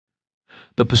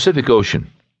The Pacific Ocean.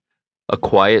 A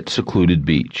quiet, secluded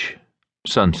beach.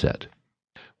 Sunset.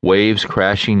 Waves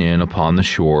crashing in upon the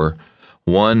shore,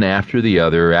 one after the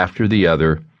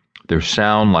other, their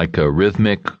sound like a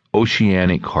rhythmic,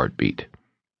 oceanic heartbeat.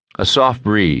 A soft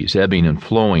breeze ebbing and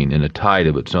flowing in a tide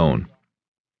of its own.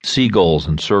 Seagulls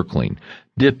encircling,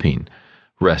 dipping,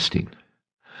 resting.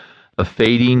 A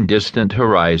fading, distant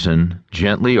horizon,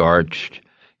 gently arched,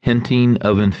 hinting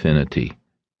of infinity.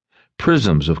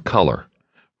 Prisms of color,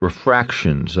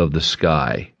 refractions of the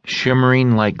sky,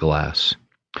 shimmering like glass.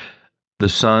 The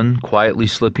sun quietly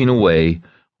slipping away,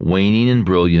 waning in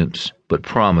brilliance, but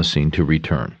promising to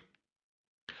return.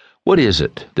 What is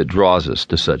it that draws us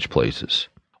to such places?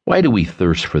 Why do we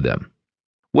thirst for them?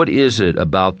 What is it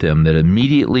about them that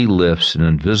immediately lifts an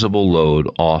invisible load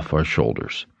off our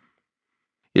shoulders?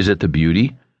 Is it the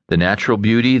beauty, the natural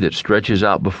beauty that stretches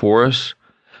out before us,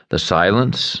 the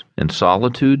silence and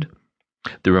solitude,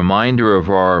 the reminder of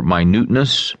our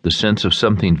minuteness, the sense of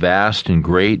something vast and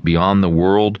great beyond the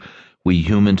world we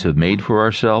humans have made for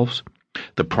ourselves,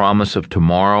 the promise of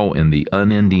tomorrow and the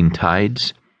unending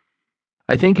tides?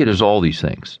 I think it is all these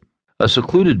things. A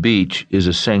secluded beach is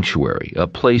a sanctuary, a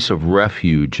place of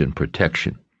refuge and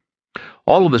protection.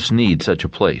 All of us need such a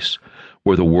place,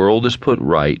 where the world is put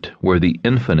right, where the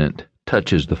infinite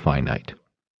touches the finite.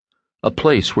 A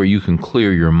place where you can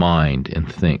clear your mind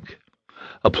and think.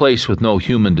 A place with no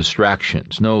human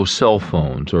distractions, no cell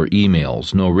phones or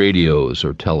emails, no radios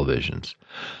or televisions.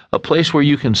 A place where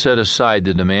you can set aside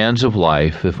the demands of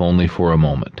life, if only for a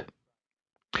moment.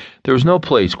 There is no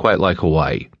place quite like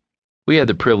Hawaii. We had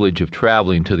the privilege of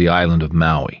traveling to the island of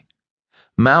Maui.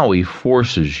 Maui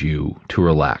forces you to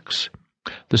relax.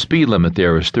 The speed limit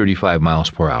there is 35 miles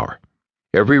per hour.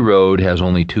 Every road has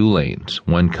only 2 lanes,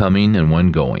 one coming and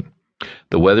one going.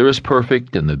 The weather is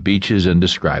perfect and the beach is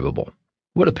indescribable.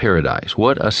 What a paradise,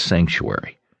 what a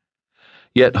sanctuary.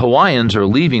 Yet Hawaiians are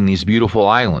leaving these beautiful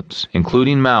islands,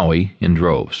 including Maui, in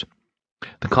droves.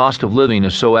 The cost of living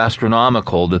is so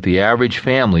astronomical that the average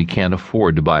family can't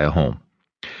afford to buy a home.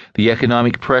 The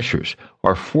economic pressures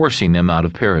are forcing them out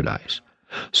of paradise.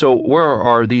 So where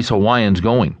are these Hawaiians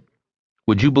going?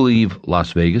 Would you believe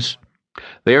Las Vegas?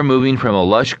 They are moving from a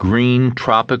lush green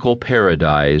tropical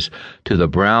paradise to the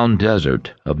brown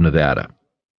desert of Nevada.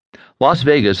 Las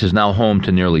Vegas is now home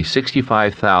to nearly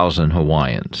 65,000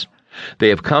 Hawaiians. They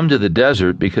have come to the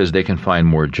desert because they can find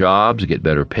more jobs, get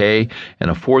better pay,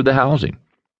 and afford the housing.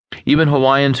 Even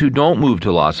Hawaiians who don't move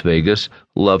to Las Vegas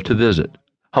love to visit.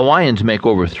 Hawaiians make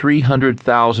over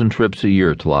 300,000 trips a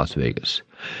year to Las Vegas.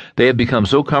 They have become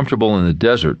so comfortable in the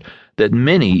desert that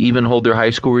many even hold their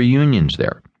high school reunions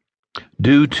there.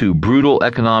 Due to brutal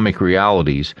economic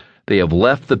realities, they have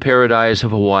left the paradise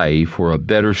of Hawaii for a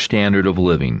better standard of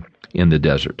living in the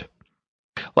desert.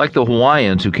 Like the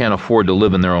Hawaiians who can't afford to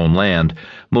live in their own land,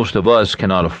 most of us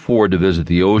cannot afford to visit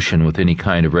the ocean with any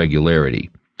kind of regularity.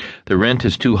 The rent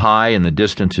is too high and the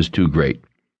distance is too great.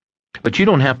 But you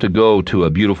don't have to go to a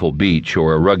beautiful beach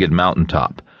or a rugged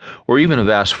mountaintop, or even a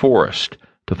vast forest,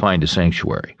 to find a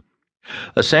sanctuary.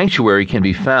 A sanctuary can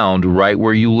be found right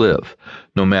where you live,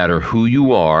 no matter who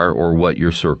you are or what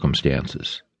your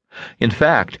circumstances. In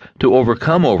fact, to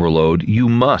overcome overload, you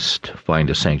must find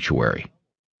a sanctuary.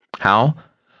 How?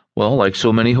 Well, like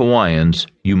so many Hawaiians,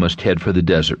 you must head for the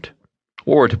desert.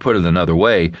 Or, to put it another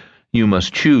way, you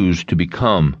must choose to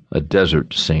become a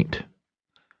desert saint.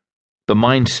 The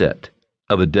mindset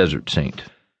of a desert saint.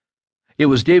 It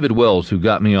was David Wells who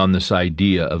got me on this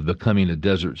idea of becoming a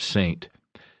desert saint.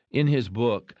 In his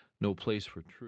book, No Place for Truth.